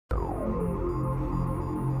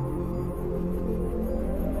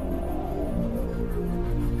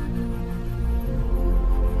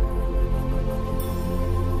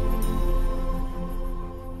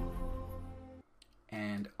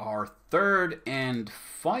third and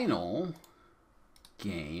final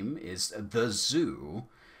game is The Zoo,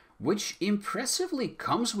 which impressively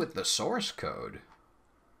comes with the source code.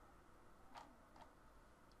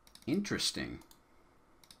 Interesting.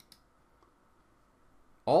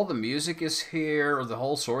 All the music is here, the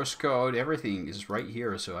whole source code, everything is right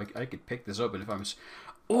here, so I could pick this open if I'm...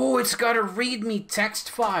 Oh, it's got a README text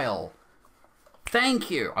file!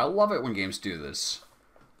 Thank you! I love it when games do this.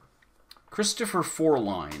 Christopher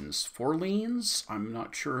Fourlines. Fourlines? I'm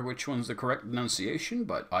not sure which one's the correct pronunciation,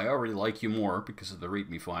 but I already like you more because of the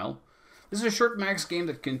README file. This is a short MAGS game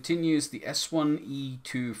that continues the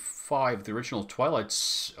S1E25, the original Twilight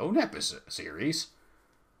Zone episode series.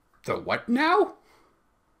 The what now?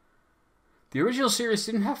 The original series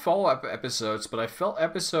didn't have follow-up episodes, but I felt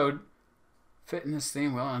episode fit in this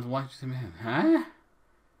theme well and watched them in. Huh?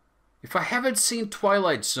 If I haven't seen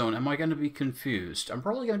Twilight Zone, am I going to be confused? I'm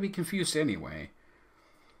probably going to be confused anyway.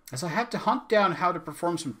 As I had to hunt down how to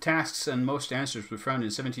perform some tasks and most answers were found in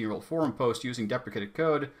a 17-year-old forum post using deprecated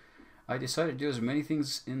code, I decided to do as many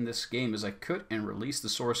things in this game as I could and release the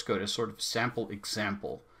source code as sort of sample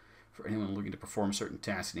example for anyone looking to perform certain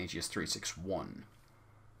tasks in AGS 361.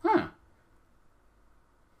 Huh.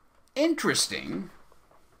 Interesting.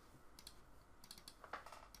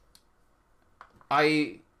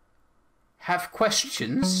 I have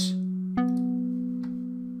questions,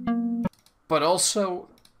 but also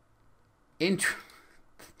it's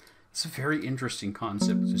a very interesting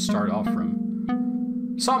concept to start off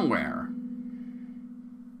from somewhere.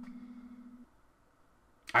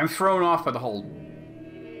 I'm thrown off by the whole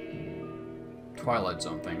Twilight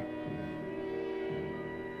Zone thing.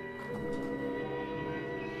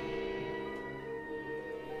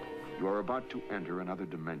 You are about to enter another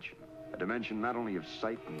dimension. A dimension not only of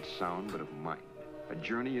sight and sound, but of mind. A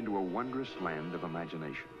journey into a wondrous land of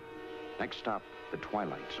imagination. Next stop, the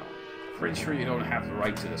Twilight Zone. Pretty sure you don't have the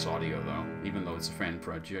right to this audio, though, even though it's a fan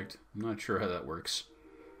project. I'm not sure how that works.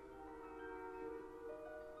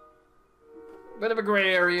 Bit of a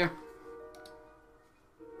gray area.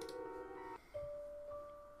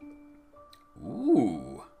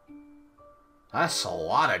 Ooh. That's a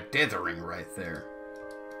lot of dithering right there.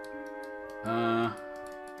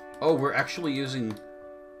 Oh, we're actually using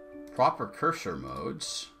proper cursor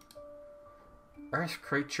modes. Earth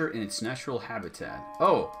creature in its natural habitat.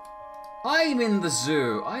 Oh, I'm in the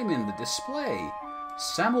zoo. I'm in the display.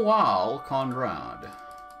 Samuel Conrad.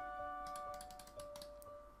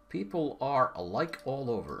 People are alike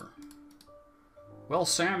all over. Well,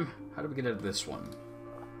 Sam, how do we get out of this one?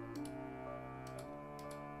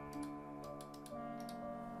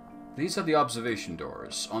 These are the observation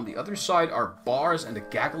doors. On the other side are bars and a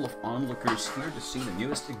gaggle of onlookers here to see the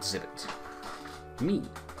newest exhibit. Me.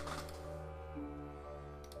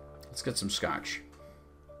 Let's get some scotch.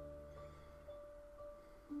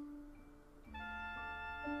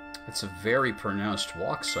 It's a very pronounced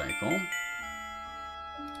walk cycle.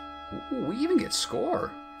 Ooh, we even get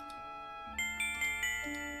score.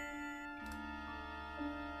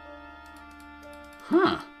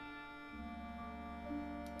 Huh.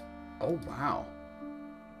 Oh, wow.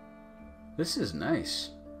 This is nice.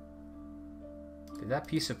 Did that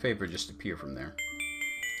piece of paper just appear from there?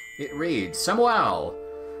 It reads, Samuel,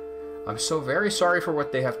 I'm so very sorry for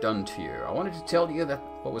what they have done to you. I wanted to tell you that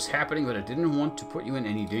what was happening, but I didn't want to put you in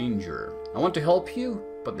any danger. I want to help you,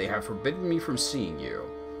 but they have forbidden me from seeing you.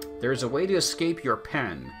 There is a way to escape your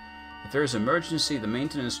pen. If there is an emergency, the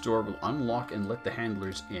maintenance door will unlock and let the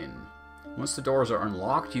handlers in. Once the doors are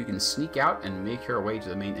unlocked, you can sneak out and make your way to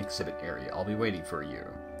the main exhibit area. I'll be waiting for you.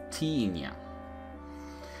 Tina.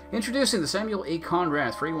 Introducing the Samuel A.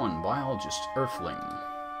 Conrad, 31, biologist, Earthling.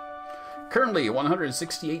 Currently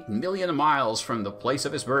 168 million miles from the place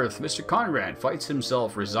of his birth, Mr. Conrad finds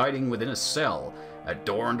himself residing within a cell,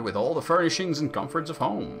 adorned with all the furnishings and comforts of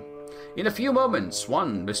home. In a few moments,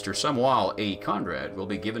 one Mr. Samuel A. Conrad will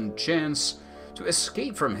be given a chance to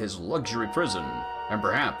escape from his luxury prison, and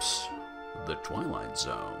perhaps the Twilight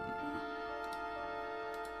Zone.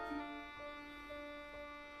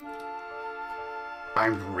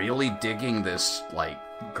 I'm really digging this, like,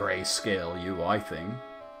 grayscale UI thing.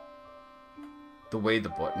 The way the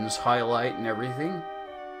buttons highlight and everything.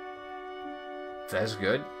 That's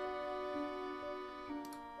good.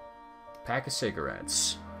 Pack of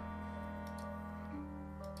cigarettes.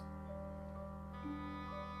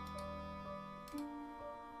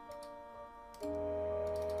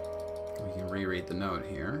 We can reread the note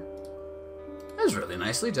here. That was really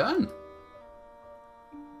nicely done.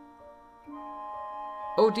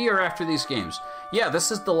 Oh dear after these games. Yeah,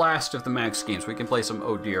 this is the last of the MAGS games. We can play some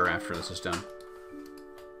oh dear after this is done.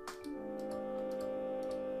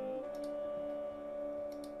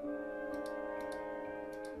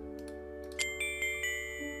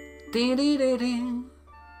 Dee-dee-dee-dee.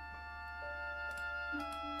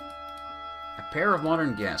 A pair of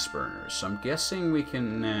modern gas burners. So I'm guessing we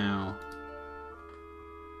can now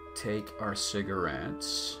take our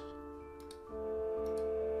cigarettes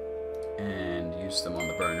and use them on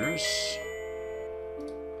the burners.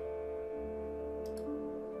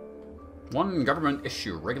 One government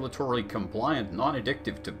issue, regulatory compliant,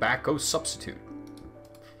 non-addictive tobacco substitute.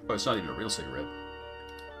 Oh, it's not even a real cigarette.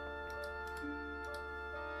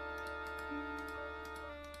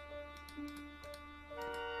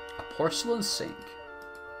 A porcelain sink.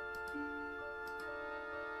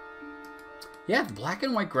 Yeah, the black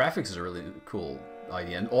and white graphics is a really cool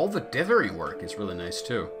idea, and all the dithering work is really nice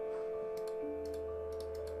too.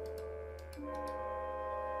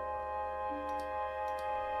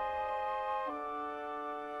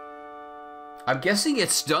 I'm guessing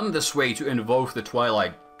it's done this way to invoke the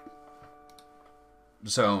Twilight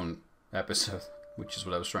Zone episode, which is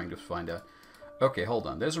what I was trying to find out. Okay, hold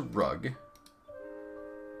on. There's a rug.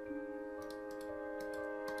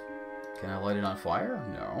 Can I light it on fire?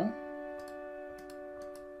 No.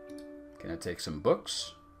 Can I take some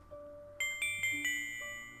books?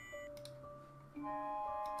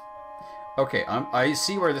 Okay, I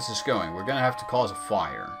see where this is going. We're gonna have to cause a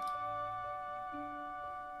fire.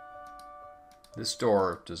 This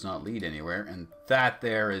door does not lead anywhere, and that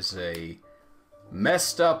there is a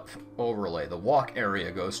messed up overlay. The walk area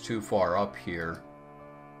goes too far up here,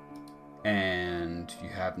 and you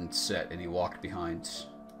haven't set any walk behinds.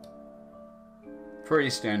 Pretty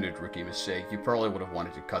standard rookie mistake. You probably would have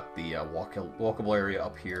wanted to cut the walkable area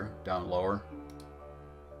up here, down lower.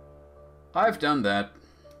 I've done that.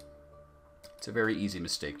 It's a very easy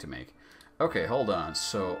mistake to make. Okay, hold on.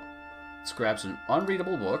 So, let's grab some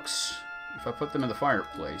unreadable books. If I put them in the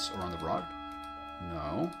fireplace or on the rug?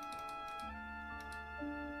 No.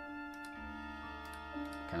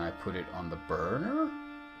 Can I put it on the burner?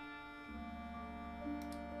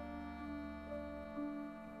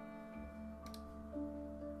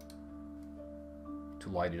 To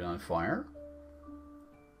light it on fire?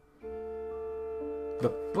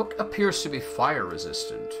 The book appears to be fire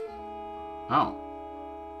resistant. Oh.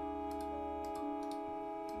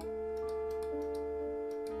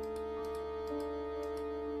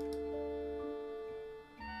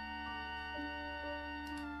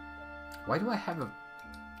 Why do I have a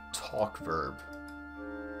talk verb?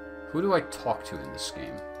 Who do I talk to in this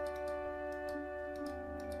game?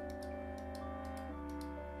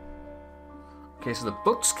 Okay, so the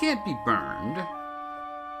books can't be burned.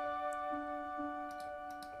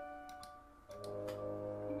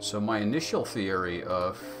 So my initial theory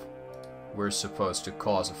of we're supposed to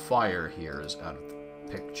cause a fire here is out of the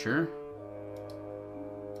picture.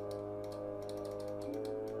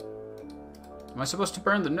 Am I supposed to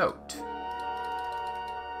burn the note?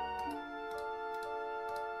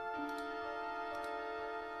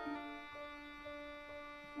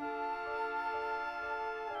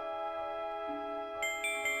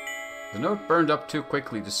 The note burned up too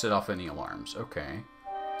quickly to set off any alarms. Okay.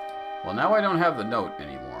 Well, now I don't have the note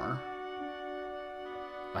anymore.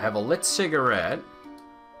 I have a lit cigarette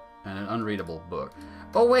and an unreadable book.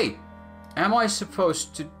 Oh, wait! Am I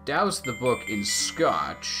supposed to douse the book in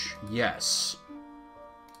scotch? Yes.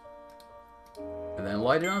 And then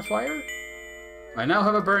light it on fire? I now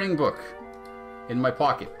have a burning book in my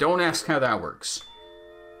pocket. Don't ask how that works.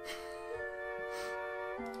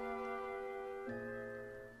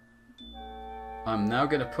 I'm now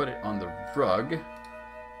going to put it on the rug.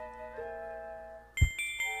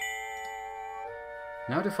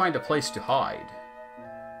 Now to find a place to hide.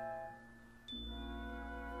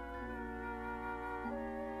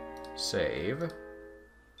 Save.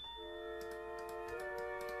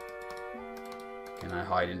 Can I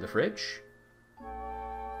hide in the fridge?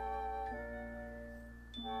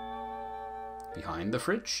 Behind the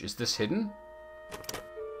fridge? Is this hidden?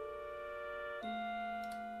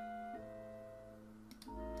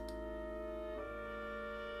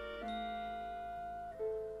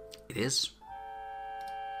 It is.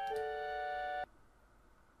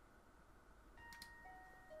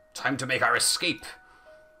 Time to make our escape.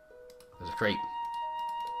 There's a crate.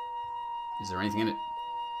 Is there anything in it?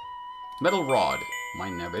 Metal rod.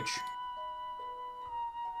 Mine now, bitch.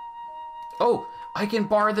 Oh, I can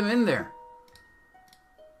bar them in there.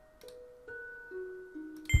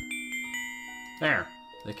 There.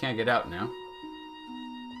 They can't get out now.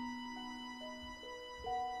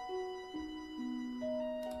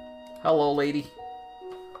 Hello, lady.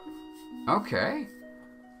 Okay.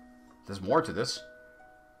 There's more to this.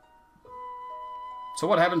 So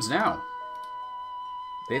what happens now?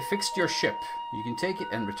 They've fixed your ship. You can take it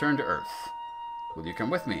and return to Earth. Will you come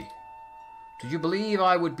with me? Do you believe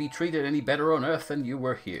I would be treated any better on Earth than you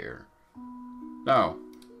were here? No.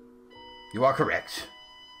 You are correct.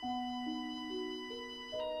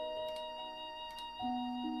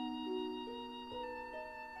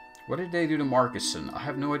 What did they do to Marcusson? I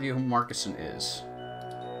have no idea who Marcusson is.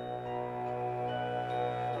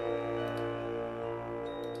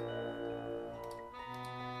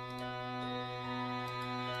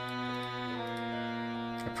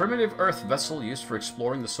 A primitive Earth vessel used for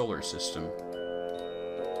exploring the solar system.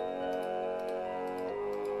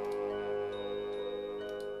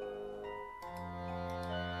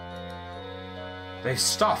 They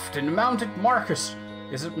stuffed and mounted Marcus.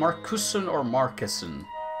 Is it Marcusson or Marcusson?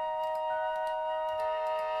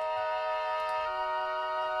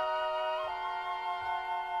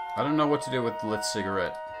 I don't know what to do with the lit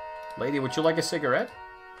cigarette. Lady, would you like a cigarette?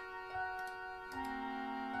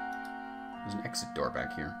 There's an exit door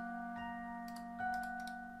back here.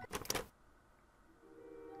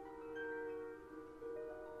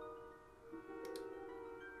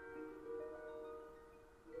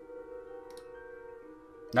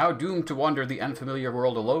 Now doomed to wander the unfamiliar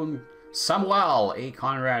world alone, Samuel A.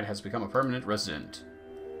 Conrad has become a permanent resident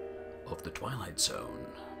of the Twilight Zone.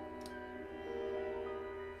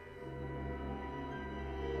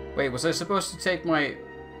 Wait, was I supposed to take my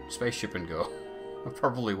spaceship and go? I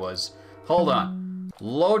probably was. Hold on.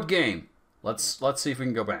 Load game. Let's see if we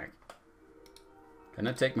can go back. Can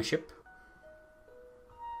I take my ship?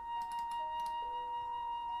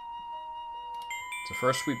 So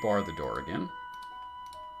first we bar the door again.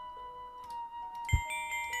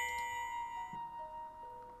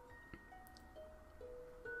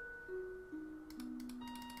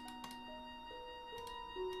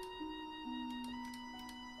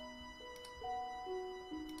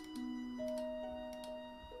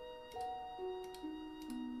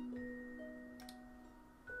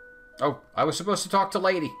 Oh, I was supposed to talk to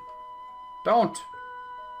Lady. Don't.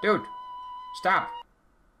 Dude. Stop.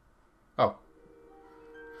 Oh.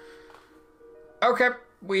 Okay,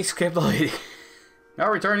 we skipped the Lady. Now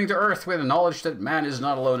returning to Earth with the knowledge that man is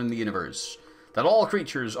not alone in the universe. That all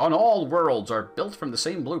creatures on all worlds are built from the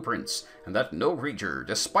same blueprints. And that no creature,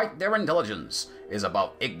 despite their intelligence, is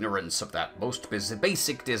above ignorance of that most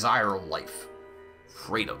basic desire of life.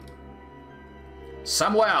 Freedom.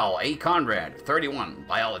 Samuel A. Conrad, 31,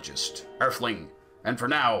 biologist, Earthling, and for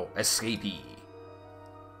now, escapee.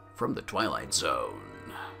 From the Twilight Zone.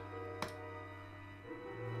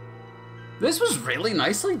 This was really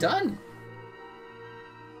nicely done.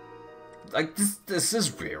 Like, this is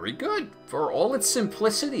very good. For all its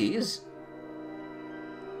simplicities,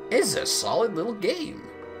 is a solid little game.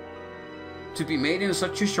 To be made in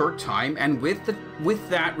such a short time, and with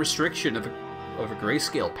that restriction of a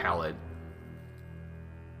grayscale palette.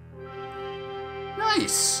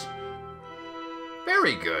 Nice!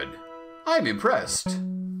 Very good. I'm impressed.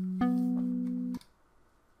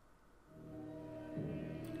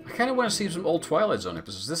 I kind of want to see some old Twilight Zone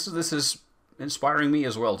episodes. This is inspiring me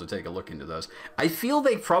as well to take a look into those. I feel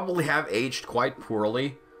they probably have aged quite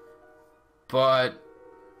poorly, but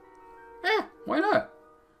why not?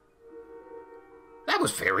 That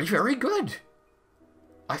was very, very good.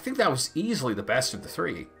 I think that was easily the best of the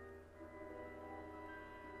three.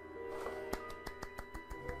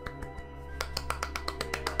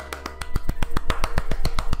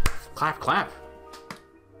 Clap, clap.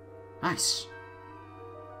 Nice.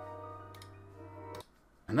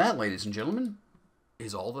 And that, ladies and gentlemen,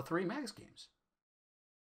 is all the 3 MAGS games.